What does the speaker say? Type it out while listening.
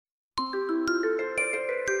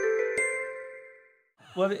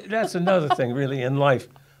Well, that's another thing, really, in life.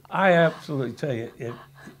 I absolutely tell you,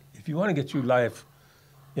 if you want to get through life,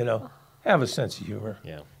 have a sense of humor.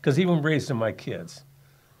 Yeah. Because even raising my kids,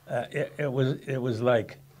 it was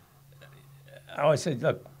like, I always said,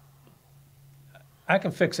 look, I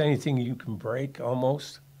can fix anything you can break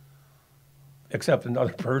almost, except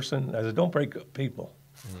another person. I said, don't break people,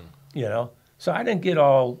 So I didn't get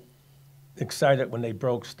all excited when they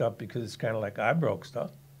broke stuff because it's kind of like I broke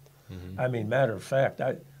stuff. I mean, matter of fact,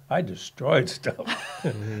 I destroyed stuff.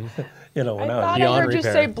 I When I was thought I Beyond heard you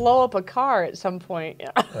repair. say blow up a car at some point.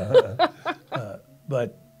 Yeah.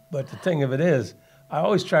 But the thing of it is, I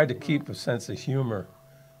always tried to keep a sense of humor.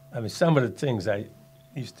 I mean, some of the things I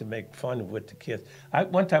used to make fun of with the kids.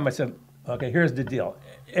 One time I said, okay, here's the deal.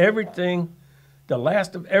 Everything, the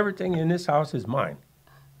last of everything in this house is mine.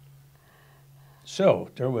 So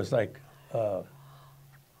there was like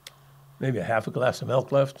maybe a half a glass of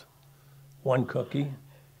milk left, one cookie,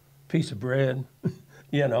 piece of bread,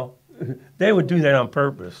 They would do that on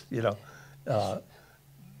purpose,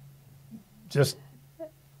 just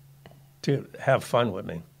to have fun with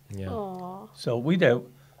me. Yeah. Aw. So we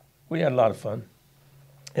had a lot of fun.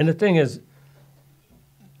 And the thing is,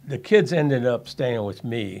 the kids ended up staying with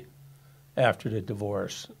me after the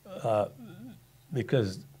divorce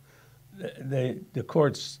because the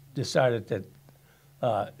courts decided that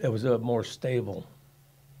it was a more stable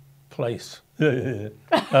place. I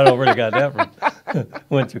don't know where they got that from.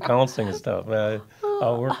 Went through counseling and stuff.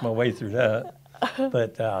 I'll work my way through that.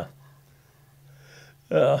 But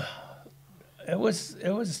it was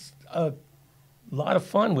a lot of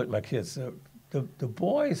fun with my kids. The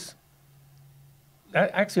boys,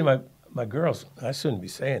 actually my girls, I shouldn't be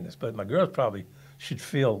saying this, but my girls probably should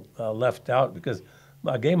feel left out because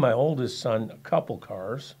I gave my oldest son a couple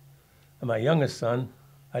cars, and my youngest son,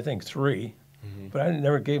 I think 3, but I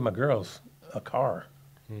never gave my girls a car.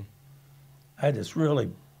 I had this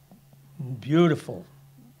really beautiful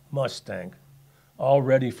Mustang, all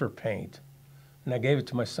ready for paint, and I gave it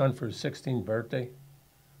to my son for his 16th birthday.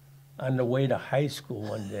 On the way to high school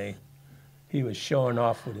one day, he was showing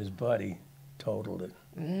off with his buddy, totaled it.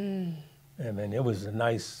 I mean, it was a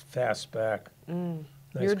nice fastback. Nice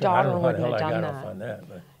Your car. I daughter don't know how the wouldn't hell have I done got off that. on that,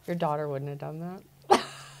 but Your daughter wouldn't have done that.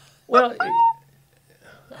 well,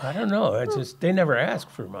 I don't know. It's just they never ask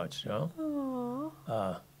for much, So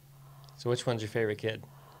which one's your favorite kid?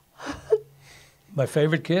 My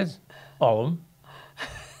favorite kids, all of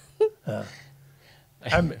them.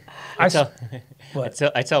 I tell, what?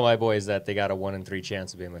 I tell my boys that they got a 1 in 3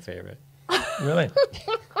 chance of being my favorite. Really?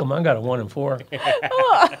 Well, mine got a 1 in 4.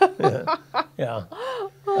 Yeah.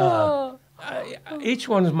 Each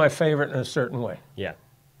one is my favorite in a certain way. Yeah.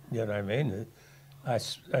 You know what I mean? I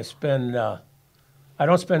spend, I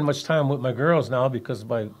don't spend much time with my girls now because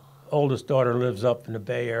my oldest daughter lives up in the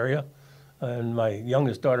Bay Area and my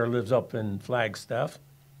youngest daughter lives up in Flagstaff.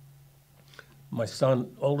 My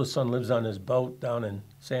oldest son lives on his boat down in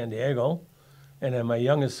San Diego, and then my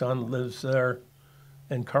youngest son lives there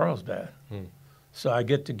in Carlsbad. So I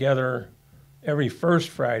get together every first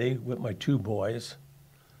Friday with my 2 boys.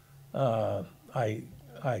 I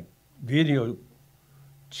video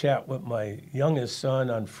chat with my youngest son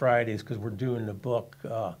on Fridays because we're doing the book,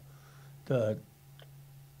 The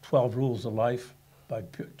 12 Rules of Life by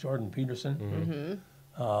Jordan Peterson.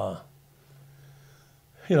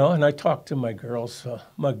 And I talk to my girls.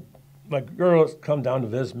 My girls come down to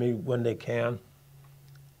visit me when they can.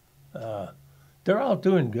 They're all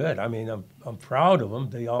doing good. I mean, I'm proud of them.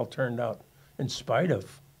 They all turned out, in spite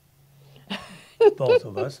of both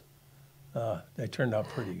of us, they turned out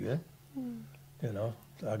pretty good.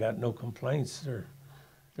 I got no complaints.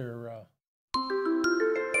 They're